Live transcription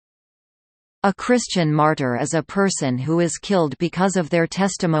A Christian martyr is a person who is killed because of their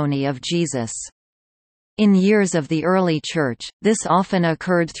testimony of Jesus. In years of the early Church, this often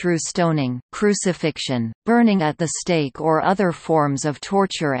occurred through stoning, crucifixion, burning at the stake or other forms of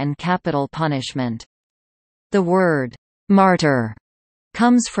torture and capital punishment. The word, martyr,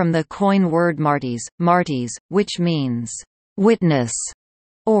 comes from the Koine word martys, which means, witness,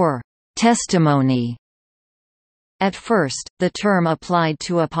 or testimony. At first, the term applied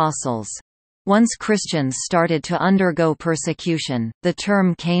to apostles. Once Christians started to undergo persecution, the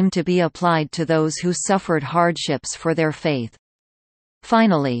term came to be applied to those who suffered hardships for their faith.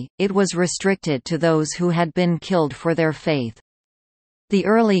 Finally, it was restricted to those who had been killed for their faith. The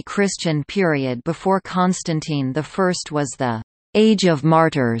early Christian period before Constantine I was the Age of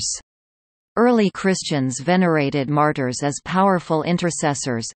Martyrs. Early Christians venerated martyrs as powerful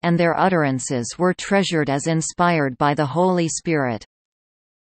intercessors, and their utterances were treasured as inspired by the Holy Spirit.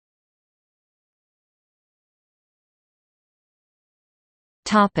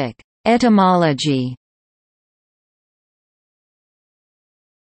 Etymology.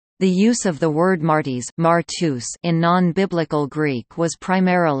 The use of the word martys in non-biblical Greek was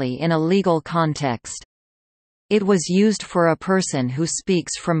primarily in a legal context. It was used for a person who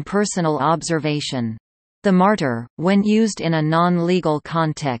speaks from personal observation. The martyr, when used in a non-legal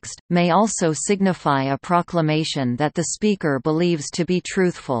context, may also signify a proclamation that the speaker believes to be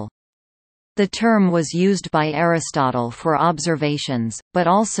truthful. The term was used by Aristotle for observations, but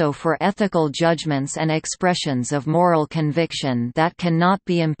also for ethical judgments and expressions of moral conviction that cannot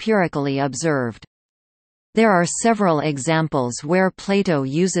be empirically observed. There are several examples where Plato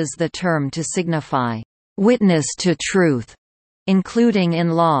uses the term to signify witness to truth, including in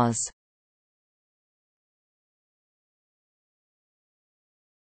laws.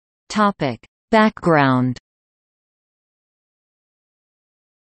 Background.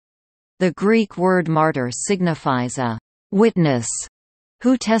 The Greek word martyr signifies a witness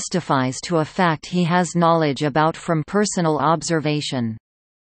who testifies to a fact he has knowledge about from personal observation.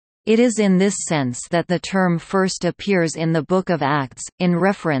 It is in this sense that the term first appears in the Book of Acts, in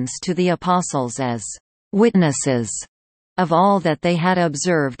reference to the apostles as witnesses of all that they had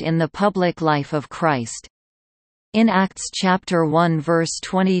observed in the public life of Christ. In Acts chapter 1 verse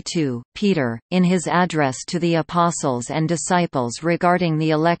 22, Peter, in his address to the apostles and disciples regarding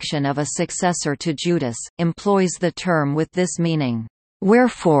the election of a successor to Judas, employs the term with this meaning,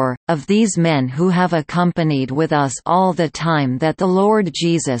 "Wherefore, of these men who have accompanied with us all the time that the Lord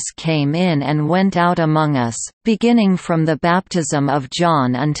Jesus came in and went out among us, beginning from the baptism of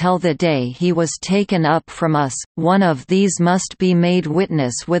John until the day he was taken up from us, one of these must be made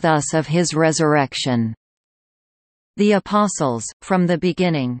witness with us of his resurrection." The apostles, from the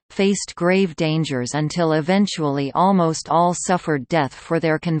beginning, faced grave dangers until eventually almost all suffered death for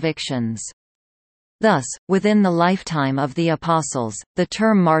their convictions. Thus, within the lifetime of the apostles, the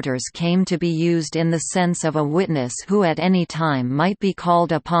term martyrs came to be used in the sense of a witness who at any time might be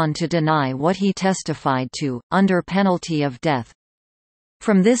called upon to deny what he testified to, under penalty of death.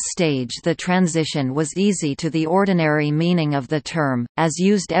 From this stage the transition was easy to the ordinary meaning of the term, as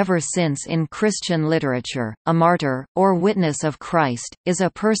used ever since in Christian literature. A martyr, or witness of Christ, is a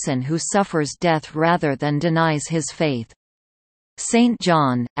person who suffers death rather than denies his faith. Saint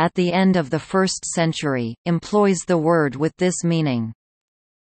John, at the end of the 1st century, employs the word with this meaning.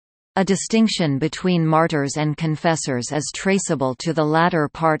 A distinction between martyrs and confessors is traceable to the latter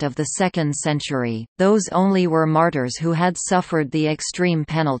part of the 2nd century. Those only were martyrs who had suffered the extreme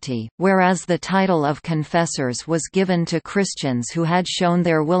penalty, whereas the title of confessors was given to Christians who had shown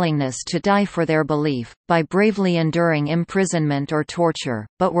their willingness to die for their belief, by bravely enduring imprisonment or torture,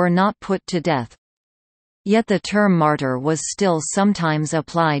 but were not put to death. Yet the term martyr was still sometimes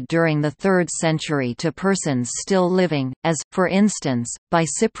applied during the 3rd century to persons still living, as, for instance, by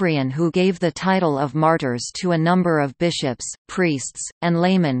Cyprian, who gave the title of martyrs to a number of bishops, priests, and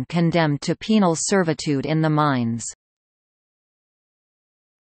laymen condemned to penal servitude in the mines.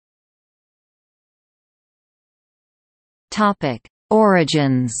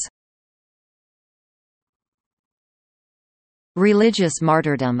 Origins. Religious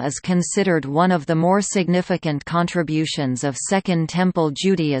martyrdom is considered one of the more significant contributions of Second Temple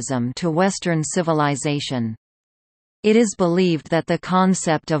Judaism to Western civilization. It is believed that the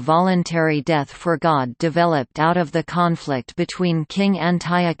concept of voluntary death for God developed out of the conflict between King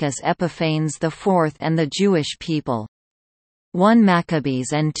Antiochus Epiphanes IV and the Jewish people. 1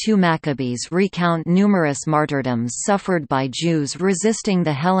 Maccabees and 2 Maccabees recount numerous martyrdoms suffered by Jews resisting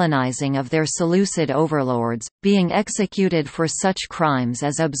the Hellenizing of their Seleucid overlords, being executed for such crimes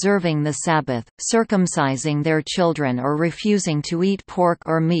as observing the Sabbath, circumcising their children, or refusing to eat pork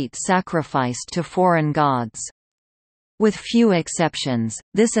or meat sacrificed to foreign gods. With few exceptions,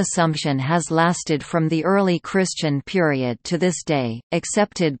 this assumption has lasted from the early Christian period to this day,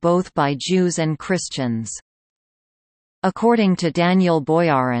 accepted both by Jews and Christians. According to Daniel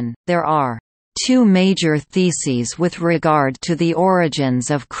Boyarin, there are two major theses with regard to the origins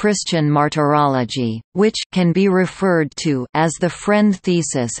of Christian martyrology, which can be referred to as the Friend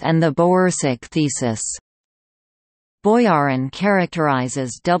thesis and the Boersic thesis. Boyarin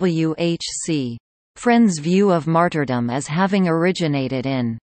characterizes W.H.C. Friend's view of martyrdom as having originated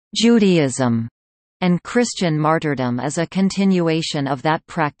in Judaism, and Christian martyrdom as a continuation of that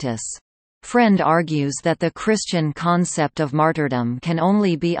practice. Friend argues that the Christian concept of martyrdom can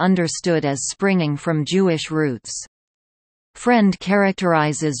only be understood as springing from Jewish roots. Friend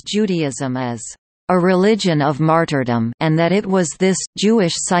characterizes Judaism as a religion of martyrdom, and that it was this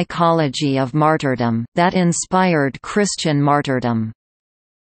Jewish psychology of martyrdom that inspired Christian martyrdom.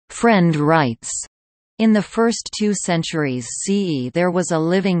 Friend writes, in the first 2 centuries CE there was a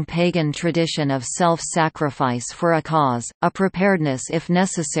living pagan tradition of self-sacrifice for a cause, a preparedness if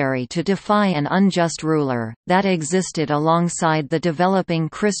necessary to defy an unjust ruler, that existed alongside the developing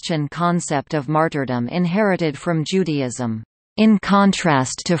Christian concept of martyrdom inherited from Judaism. In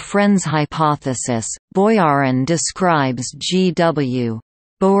contrast to Friend's hypothesis, Boyarin describes G.W.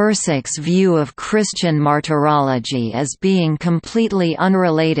 Boersic's view of Christian martyrology as being completely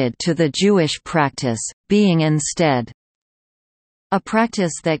unrelated to the Jewish practice, being instead a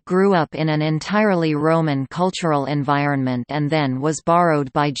practice that grew up in an entirely Roman cultural environment and then was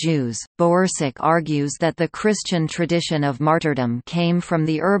borrowed by Jews. Boersic argues that the Christian tradition of martyrdom came from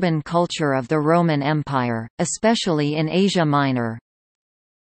the urban culture of the Roman Empire, especially in Asia Minor.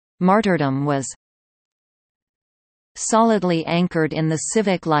 Martyrdom was solidly anchored in the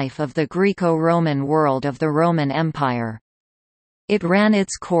civic life of the Greco-Roman world of the Roman Empire. It ran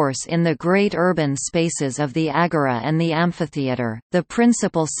its course in the great urban spaces of the agora and the amphitheatre, the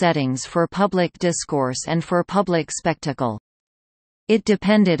principal settings for public discourse and for public spectacle. It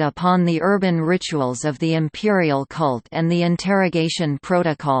depended upon the urban rituals of the imperial cult and the interrogation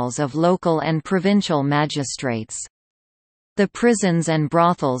protocols of local and provincial magistrates. The prisons and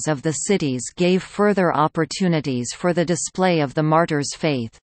brothels of the cities gave further opportunities for the display of the martyrs'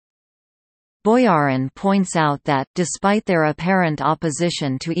 faith. Boyarin points out that, despite their apparent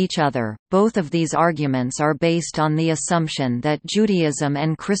opposition to each other, both of these arguments are based on the assumption that Judaism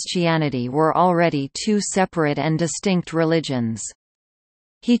and Christianity were already two separate and distinct religions.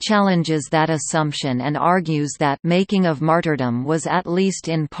 He challenges that assumption and argues that making of martyrdom was at least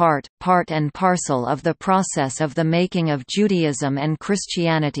in part and parcel of the process of the making of Judaism and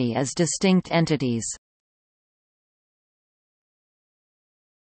Christianity as distinct entities.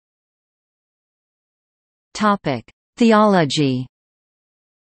 Theology.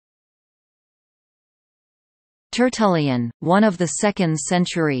 Tertullian, one of the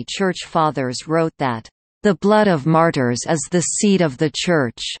 2nd-century Church Fathers, wrote that the blood of martyrs is the seed of the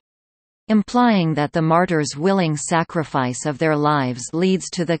Church, implying that the martyrs' willing sacrifice of their lives leads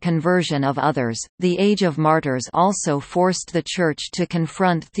to the conversion of others. The Age of Martyrs also forced the Church to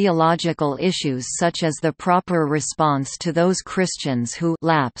confront theological issues such as the proper response to those Christians who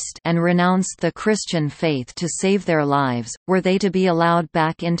lapsed and renounced the Christian faith to save their lives. Were they to be allowed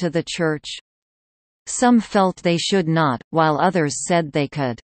back into the Church? Some felt they should not, while others said they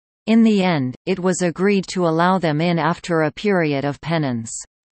could. In the end, it was agreed to allow them in after a period of penance.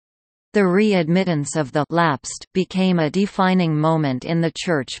 The readmittance of the lapsed became a defining moment in the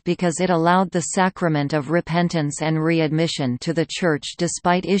Church because it allowed the sacrament of repentance and readmission to the Church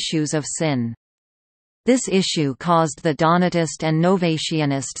despite issues of sin. This issue caused the Donatist and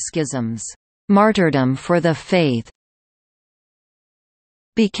Novatianist schisms. Martyrdom for the faith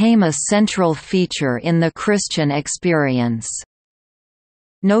became a central feature in the Christian experience.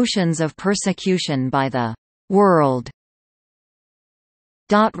 Notions of persecution by the world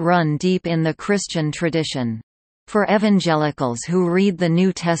run deep in the Christian tradition. For evangelicals who read the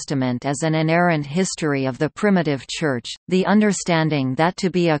New Testament as an inerrant history of the primitive Church, the understanding that to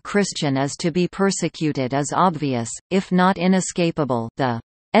be a Christian is to be persecuted is obvious, if not inescapable. The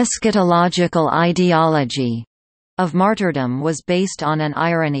eschatological ideology of martyrdom was based on an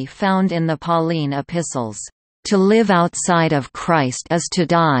irony found in the Pauline epistles. To live outside of Christ is to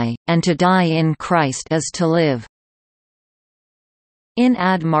die, and to die in Christ is to live. In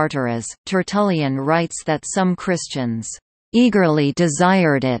Ad Martyras, Tertullian writes that some Christians eagerly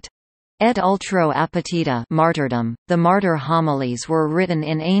desired it. Et ultro appetita martyrdom. The martyr homilies were written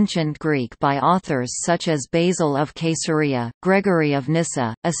in ancient Greek by authors such as Basil of Caesarea, Gregory of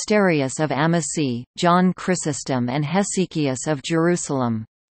Nyssa, Asterius of Amasie, John Chrysostom and Hesychius of Jerusalem.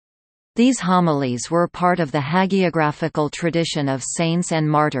 These homilies were part of the hagiographical tradition of saints and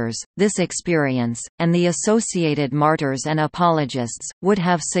martyrs. This experience, and the associated martyrs and apologists, would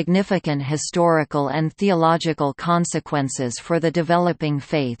have significant historical and theological consequences for the developing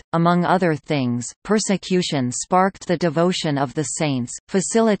faith. Among other things, persecution sparked the devotion of the saints,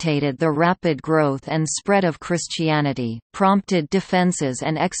 facilitated the rapid growth and spread of Christianity, prompted defenses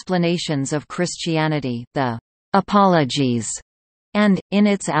and explanations of Christianity, the apologies, and, in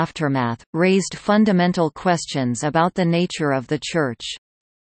its aftermath, raised fundamental questions about the nature of the Church.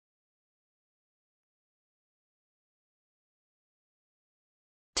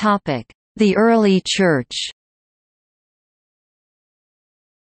 The early Church.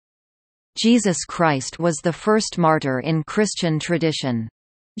 Jesus Christ was the first martyr in Christian tradition.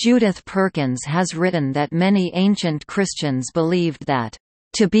 Judith Perkins has written that many ancient Christians believed that,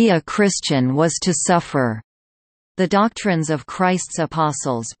 "to be a Christian was to suffer." The doctrines of Christ's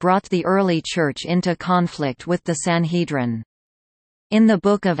apostles brought the early Church into conflict with the Sanhedrin. In the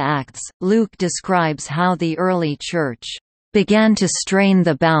Book of Acts, Luke describes how the early Church began to strain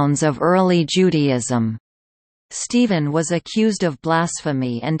the bounds of early Judaism. Stephen was accused of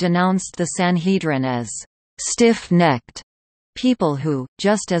blasphemy and denounced the Sanhedrin as stiff-necked people who,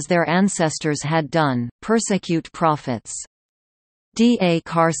 just as their ancestors had done, persecute prophets. D. A.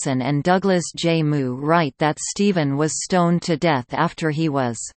 Carson and Douglas J. Moo write that Stephen was stoned to death after he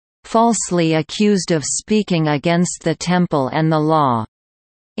was falsely accused of speaking against the temple and the law.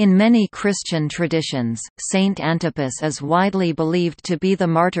 In many Christian traditions, Saint Antipas is widely believed to be the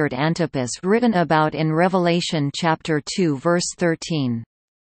martyred Antipas written about in Revelation chapter 2 verse 13.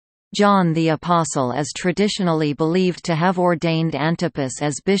 John the Apostle is traditionally believed to have ordained Antipas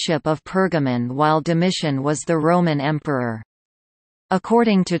as bishop of Pergamon while Domitian was the Roman emperor.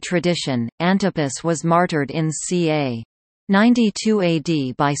 According to tradition, Antipas was martyred in ca. 92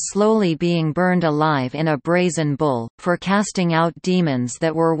 AD by slowly being burned alive in a brazen bull, for casting out demons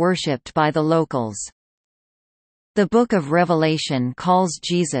that were worshipped by the locals. The Book of Revelation calls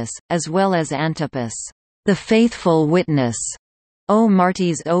Jesus, as well as Antipas, the faithful witness. O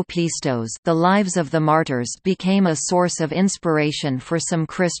martyrs o pistos. The lives of the martyrs became a source of inspiration for some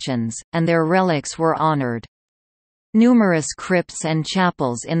Christians, and their relics were honored. Numerous crypts and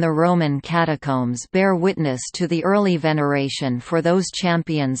chapels in the Roman catacombs bear witness to the early veneration for those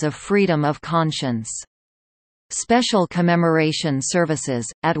champions of freedom of conscience. Special commemoration services,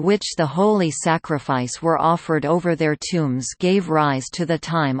 at which the holy sacrifice were offered over their tombs, gave rise to the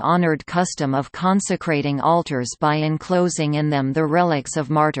time-honored custom of consecrating altars by enclosing in them the relics of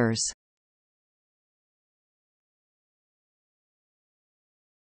martyrs.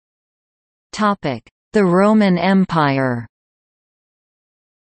 The Roman Empire.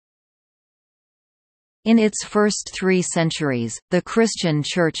 In its first 3 centuries, the Christian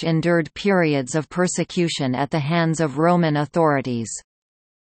Church endured periods of persecution at the hands of Roman authorities.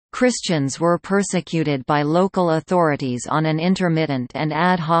 Christians were persecuted by local authorities on an intermittent and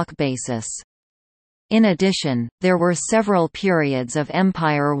ad hoc basis. In addition, there were several periods of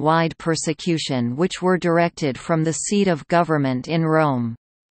empire-wide persecution which were directed from the seat of government in Rome.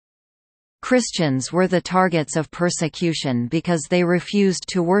 Christians were the targets of persecution because they refused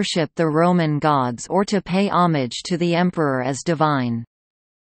to worship the Roman gods or to pay homage to the emperor as divine.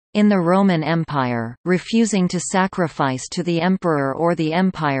 In the Roman Empire, refusing to sacrifice to the emperor or the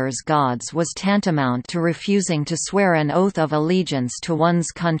empire's gods was tantamount to refusing to swear an oath of allegiance to one's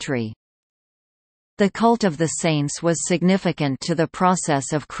country. The cult of the saints was significant to the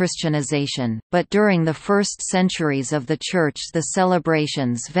process of Christianization, but during the first centuries of the Church the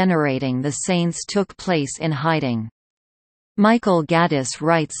celebrations venerating the saints took place in hiding. Michael Gaddis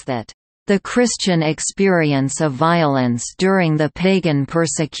writes that, "The Christian experience of violence during the pagan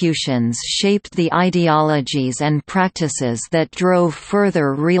persecutions shaped the ideologies and practices that drove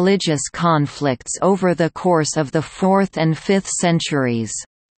further religious conflicts over the course of the 4th and 5th centuries."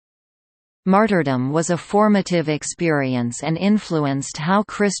 Martyrdom was a formative experience and influenced how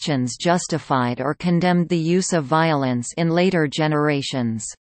Christians justified or condemned the use of violence in later generations.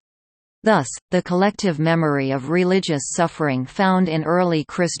 Thus, the collective memory of religious suffering found in early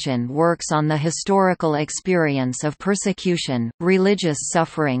Christian works on the historical experience of persecution, religious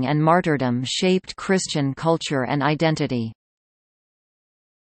suffering and martyrdom shaped Christian culture and identity.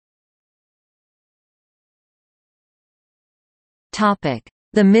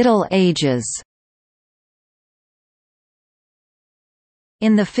 The Middle Ages.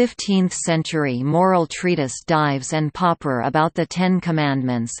 In the 15th century moral treatise Dives and Popper about the Ten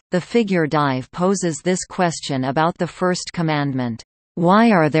Commandments, the figure Dive poses this question about the first commandment: "Why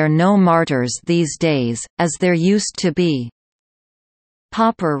are there no martyrs these days, as there used to be?"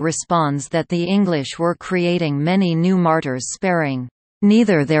 Popper responds that the English were creating many new martyrs sparing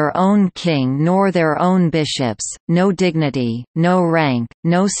neither their own king nor their own bishops, no dignity, no rank,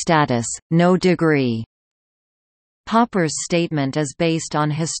 no status, no degree. Popper's statement is based on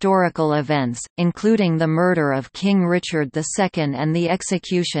historical events, including the murder of King Richard II and the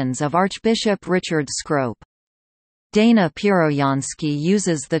executions of Archbishop Richard Scrope. Dana Piroyansky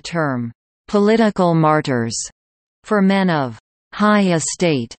uses the term, "political martyrs," for men of high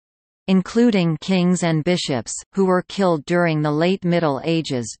estate, including kings and bishops, who were killed during the late Middle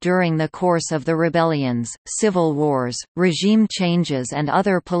Ages during the course of the rebellions, civil wars, regime changes and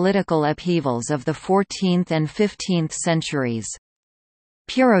other political upheavals of the 14th and 15th centuries.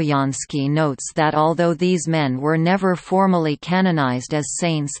 Piroyansky notes that although these men were never formally canonized as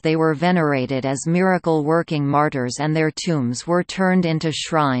saints, they were venerated as miracle-working martyrs and their tombs were turned into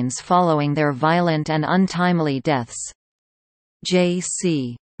shrines following their violent and untimely deaths.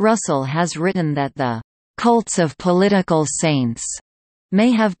 J.C. Russell has written that the cults of political saints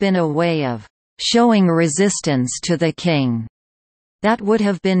may have been a way of showing resistance to the king that would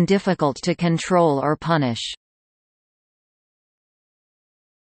have been difficult to control or punish.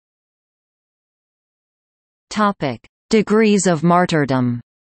 Topic: Degrees of martyrdom.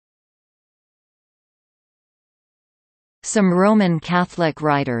 Some Roman Catholic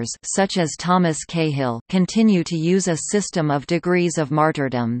writers, such as Thomas Cahill, continue to use a system of degrees of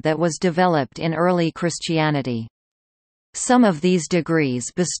martyrdom that was developed in early Christianity. Some of these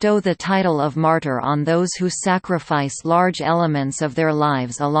degrees bestow the title of martyr on those who sacrifice large elements of their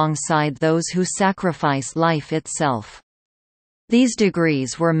lives alongside those who sacrifice life itself. These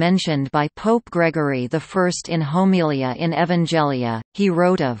degrees were mentioned by Pope Gregory I in Homilia in Evangelia. He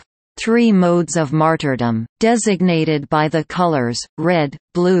wrote of 3 modes of martyrdom, designated by the colors, red,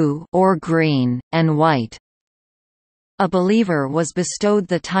 blue or green, and white. A believer was bestowed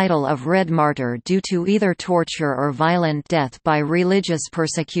the title of Red Martyr due to either torture or violent death by religious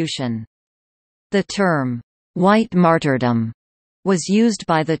persecution. The term, white martyrdom, was used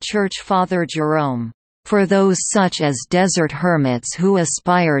by the Church Father Jerome, for those such as desert hermits who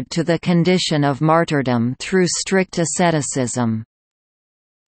aspired to the condition of martyrdom through strict asceticism.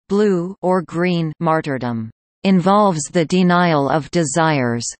 Blue or green martyrdom involves the denial of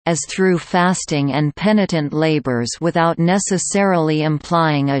desires, as through fasting and penitent labors without necessarily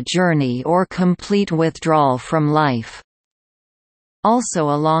implying a journey or complete withdrawal from life. Also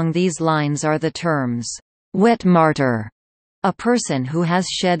along these lines are the terms, wet martyr, a person who has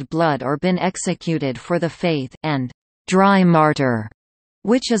shed blood or been executed for the faith, and dry martyr,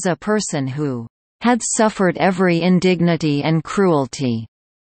 which is a person who had suffered every indignity and cruelty,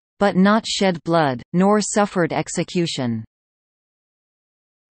 but not shed blood, nor suffered execution.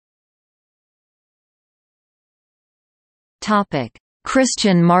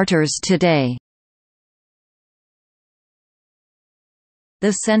 Christian martyrs today.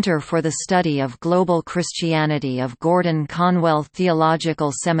 The Center for the Study of Global Christianity of Gordon Conwell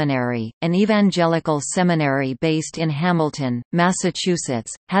Theological Seminary, an evangelical seminary based in Hamilton,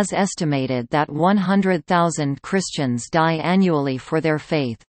 Massachusetts, has estimated that 100,000 Christians die annually for their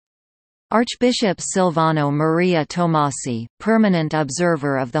faith. Archbishop Silvano Maria Tomasi, permanent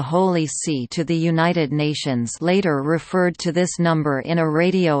observer of the Holy See to the United Nations, later referred to this number in a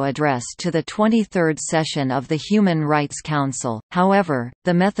radio address to the 23rd session of the Human Rights Council. However,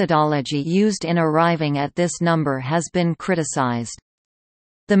 the methodology used in arriving at this number has been criticized.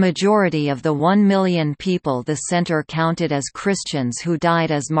 The majority of the 1 million people the center counted as Christians who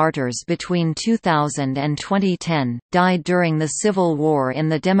died as martyrs between 2000 and 2010, died during the civil war in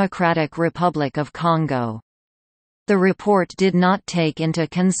the Democratic Republic of Congo. The report did not take into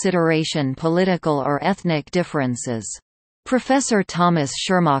consideration political or ethnic differences. Professor Thomas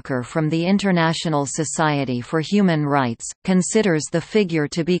Schermacher from the International Society for Human Rights, considers the figure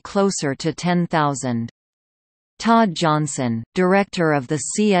to be closer to 10,000. Todd Johnson, director of the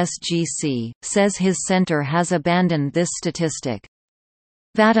CSGC, says his center has abandoned this statistic.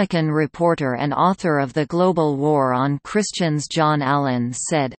 Vatican reporter and author of The Global War on Christians John Allen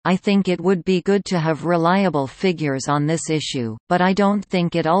said, "I think it would be good to have reliable figures on this issue, but I don't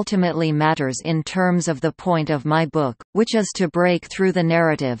think it ultimately matters in terms of the point of my book, which is to break through the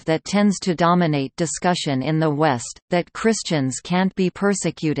narrative that tends to dominate discussion in the West, that Christians can't be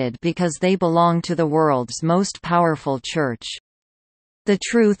persecuted because they belong to the world's most powerful church." The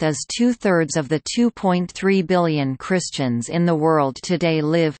truth is 2/3 of the 2.3 billion Christians in the world today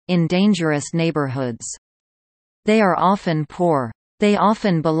live in dangerous neighborhoods. They are often poor. They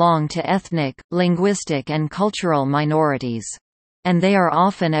often belong to ethnic, linguistic and cultural minorities. And they are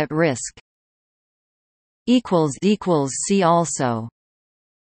often at risk. See also